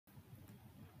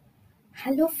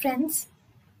Hello friends,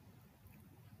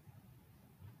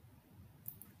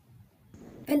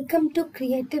 welcome to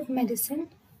Creative Medicine.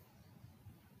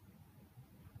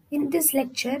 In this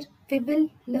lecture, we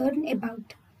will learn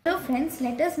about. Hello friends,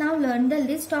 let us now learn the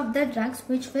list of the drugs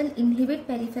which will inhibit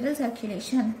peripheral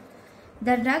circulation.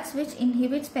 The drugs which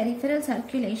inhibits peripheral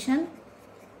circulation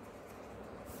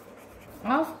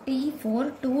of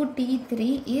T4 to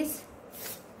T3 is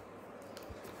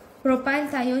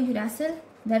propylthiouracil.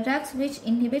 The drugs which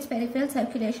inhibits peripheral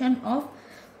circulation of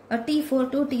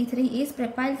T4 to T3 is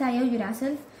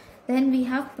propylthiouracil. Then we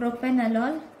have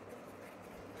propranolol.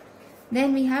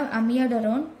 Then we have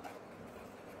amiodarone.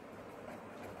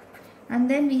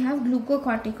 And then we have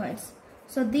glucocorticoids.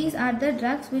 So these are the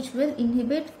drugs which will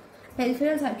inhibit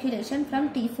peripheral circulation from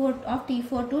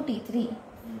T4 to T3.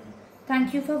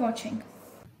 Thank you for watching.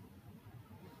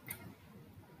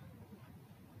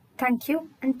 Thank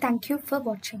you and thank you for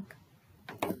watching.